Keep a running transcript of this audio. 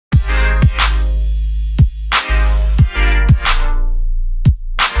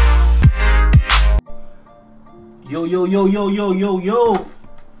Yo, yo, yo, yo, yo, yo, yo.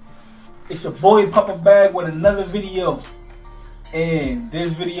 It's your boy Papa Bag with another video. And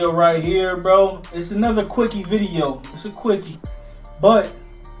this video right here, bro, it's another quickie video. It's a quickie. But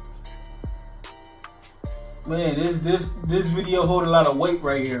man, this video hold a lot of weight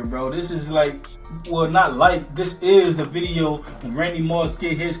right here, bro. This is like, well, not like, this is the video when Randy Moss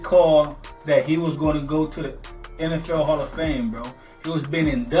get his call that he was going to go to the NFL Hall of Fame, bro. He was being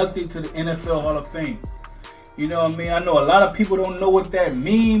inducted to the NFL Hall of Fame. You know what I mean? I know a lot of people don't know what that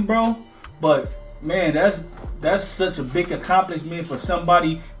means, bro. But man, that's such a big accomplishment for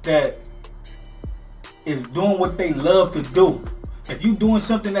somebody that is doing what they love to do. If you doing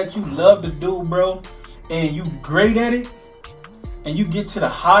something that you love to do, bro, and you great at it, and you get to the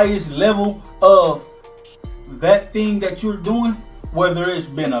highest level of that thing that you're doing, whether it's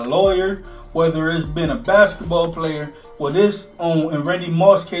been a lawyer, whether it's been a basketball player, well, this in Randy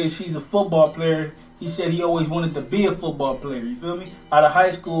Moss' case, he's a football player. He said he always wanted to be a football player. You feel me? Out of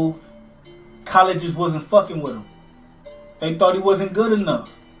high school, colleges wasn't fucking with him. They thought he wasn't good enough.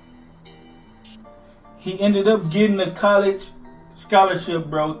 He ended up getting a college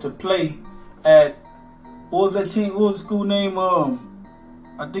scholarship, bro, to play at, what was that team? What was the school name?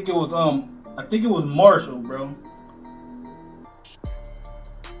 I think it was Marshall, bro.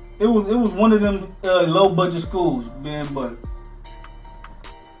 It was one of them low budget schools, man. But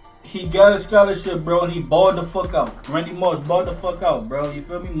he got a scholarship, bro, and he balled the fuck out. Randy Moss balled the fuck out, bro. You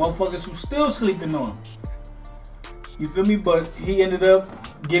feel me? Motherfuckers who still sleeping on him. You feel me? But he ended up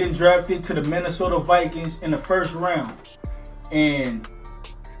getting drafted to the Minnesota Vikings in the first round, and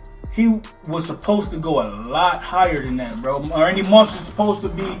he was supposed to go a lot higher than that, bro. Randy Moss was supposed to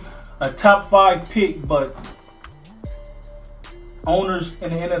be a top 5 pick, but owners in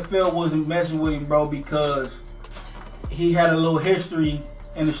the NFL wasn't messing with him, bro, because he had a little history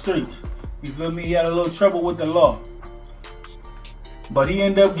in the streets. You feel me? He had a little trouble with the law. But he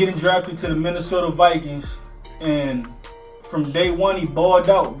ended up getting drafted to the Minnesota Vikings, and from day one he balled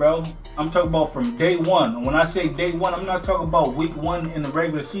out, bro. I'm talking about from day one. When I say day one, I'm not talking about week 1 in the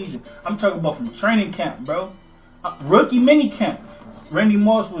regular season. I'm talking about from training camp, bro. Rookie mini camp. Randy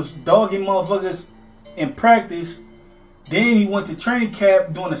Moss was dogging motherfuckers in practice. Then he went to training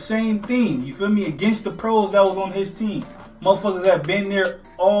camp doing the same thing. You feel me? Against the pros that was on his team. Motherfuckers that been there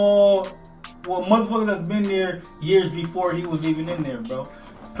motherfuckers that's been there years before he was even in there, bro.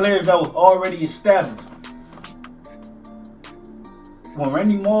 Players that was already established. When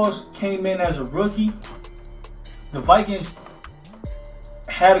Randy Moss came in as a rookie, the Vikings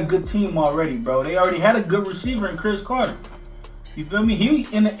had a good team already, bro. They already had a good receiver in Chris Carter. You feel me? He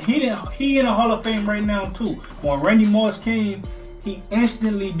in the Hall of Fame right now too. When Randy Moss came, he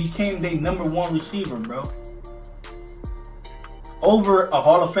instantly became their #1 receiver, bro. Over a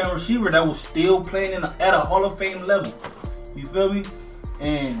Hall of Fame receiver that was still playing at a Hall of Fame level. You feel me?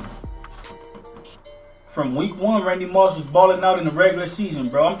 And from week 1, Randy Moss was balling out in the regular season,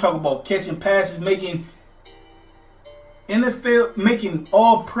 bro. I'm talking about catching passes, making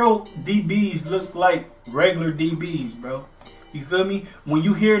all pro DBs look like regular DBs, bro. You feel me? When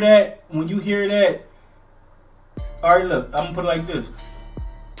you hear that, alright, look, I'm gonna put it like this.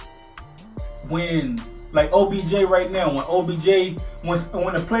 When, like OBJ right now,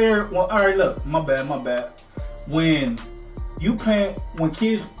 when a player, alright, look, my bad. When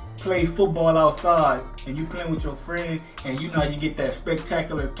kids play football outside and you playing with your friend and you know how you get that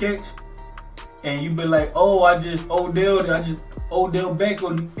spectacular catch and you be like, oh, Odell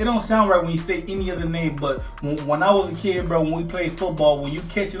Beckham. It don't sound right when you say any other name, but when I was a kid, bro, when we played football, when you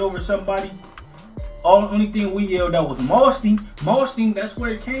catch it over somebody, only thing we yelled out was Mosting. That's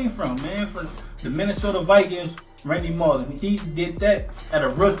where it came from, man. From the Minnesota Vikings, Randy Moss. And he did that at a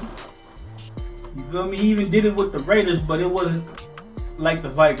rookie. You feel me? He even did it with the Raiders, but it wasn't like the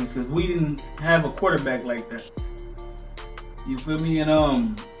Vikings because we didn't have a quarterback like that. You feel me? And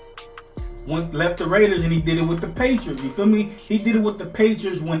left the Raiders and he did it with the Patriots. You feel me? He did it with the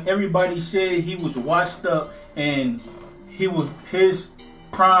Patriots when everybody said he was washed up and his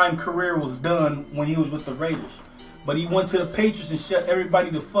prime career was done when he was with the Raiders. But he went to the Patriots and shut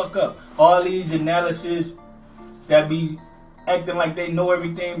everybody the fuck up. All these analysis that be acting like they know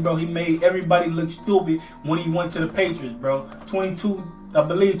everything, bro. He made everybody look stupid when he went to the Patriots, bro. 22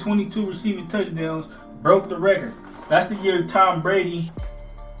 receiving touchdowns, broke the record. That's the year Tom Brady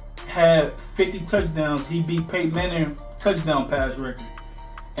had 50 touchdowns. He beat Peyton Manning touchdown pass record.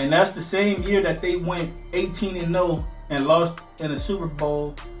 And that's the same year that they went 18-0 and lost in the Super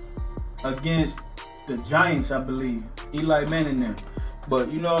Bowl against the Giants, I believe. Eli Manning there.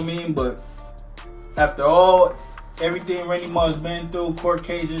 But you know what I mean? But after everything Randy Moss been through, court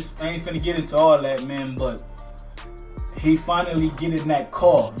cases, I ain't finna get into all that, man, but he finally getting that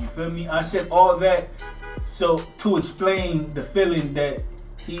call. You feel me? I said all that so to explain the feeling that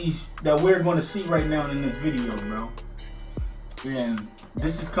we're gonna see right now in this video, bro. And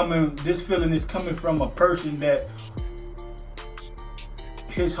this feeling is coming from a person that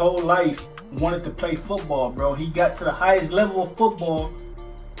his whole life wanted to play football, bro. He got to the highest level of football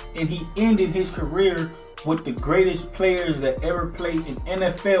and he ended his career with the greatest players that ever played in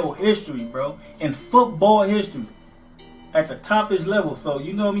NFL history, bro, in football history, at the top of his level. So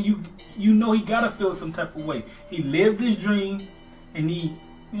you know what I mean, you know he gotta feel some type of way. He lived his dream, and he,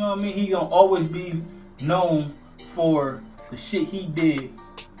 you know what I mean, he gonna always be known for the shit he did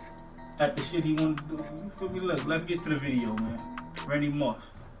at the shit he wanted to do. You feel me? Look, let's get to the video, man. Randy Moss.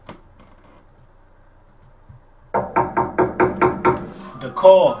 The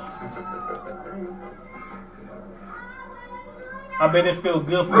call. I bet it feel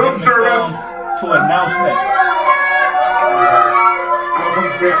good for him to come to announce that.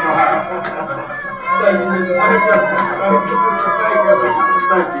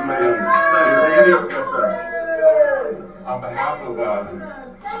 Thank you, man. Yes, sir. On behalf of,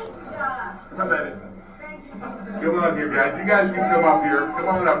 come at it. Come on here, guys. You guys can come up here. Come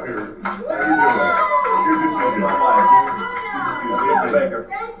on up here. How you doing? Good to see you. Good to see you.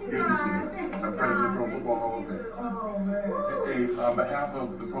 Good to see you. I'm President Pro Football Hall of Fame. Hey, on behalf of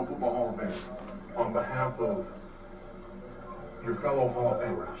the Pro Football Hall of Fame, on behalf of your fellow Hall of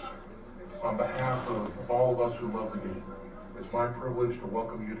Famers, on behalf of all of us who love the game, it's my privilege to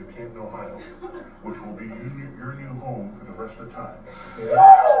welcome you to Canton, Ohio, which will be your new home for the rest of time.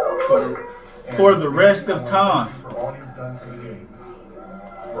 For the rest of time. For all you've done for the game.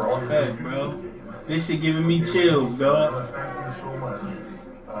 For all you've done bro. This shit giving me chills, dog. Thank you so much.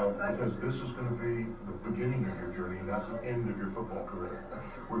 Because this is going to be the beginning of your journey, not the end of your football career.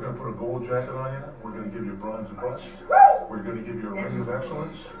 We're going to put a gold jacket on you. We're going to give you a bronze bust. We're going to give you a ring of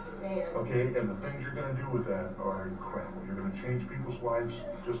excellence. Okay, and the things you're going to do with that are incredible. You're going to change people's lives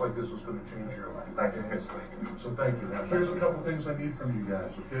just like this is going to change your life. Thank you. So thank you. Now, here's a couple things I need from you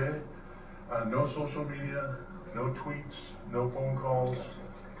guys, okay? No social media, no tweets, no phone calls.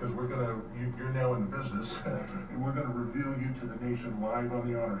 Because we're going to, you're now in the business, and we're going to reveal you to the nation live on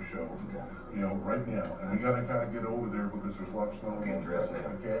the Honor Show, you know, right now. And we got to kind of get over there because there's lots of snow.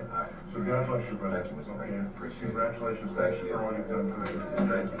 Okay? So God bless you, brother. Okay? Congratulations. Thank you for all you've done today.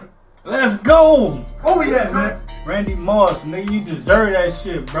 Thank you. Let's go! Oh yeah, man! Randy Moss, nigga, you deserve that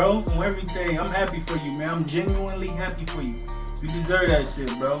shit, bro. From everything. I'm happy for you, man. I'm genuinely happy for you. You deserve that shit,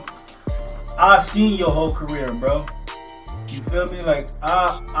 bro. I've seen your whole career, bro. You feel me? Like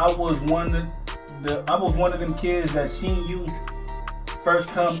I was one of them kids that seen you first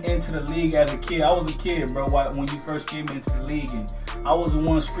come into the league as a kid. I was a kid, bro, when you first came into the league, and I was the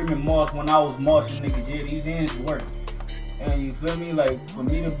one screaming Moss when I was mossing niggas. Yeah, these hands work. And you feel me? Like for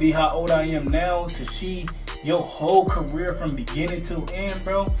me to be how old I am now, to see your whole career from beginning to end,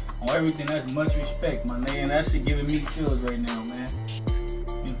 bro, on everything, that's much respect, my man. That shit giving me chills right now, man.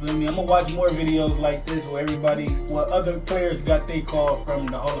 You feel me? I'm gonna watch more videos like this where other players got their call from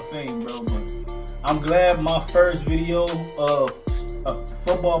the Hall of Fame, bro. But I'm glad my first video of a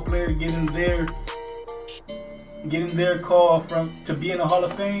football player getting their call to be in the Hall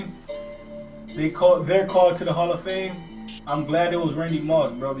of Fame, their call to the Hall of Fame. I'm glad it was Randy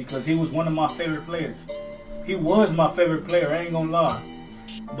Moss, bro, because he was one of my favorite players. He was my favorite player, I ain't gonna lie.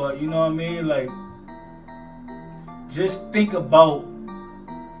 But you know what I mean? Like, just think about.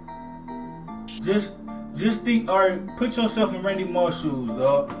 Just think, alright, put yourself in Randy Moss' shoes,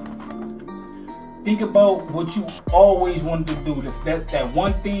 dog. Think about what you always wanted to do. That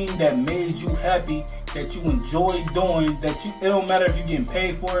one thing that made you happy, that you enjoy doing, it don't matter if you're getting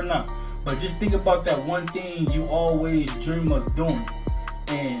paid for it or not. But just think about that one thing you always dream of doing.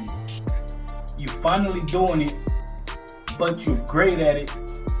 And you finally doing it, but you're great at it.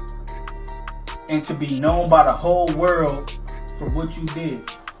 And to be known by the whole world for what you did.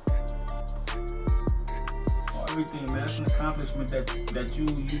 Everything, man. That's an accomplishment that you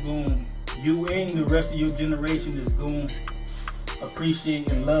and the rest of your generation is going to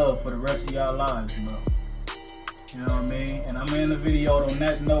appreciate and love for the rest of y'all lives, bro. You know what I mean? And I'm in the video on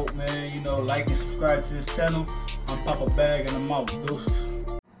that note, man. You know, like and subscribe to this channel. I'm Papa Bag and I'm out. Deuces.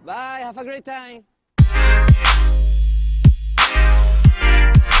 Bye. Have a great time.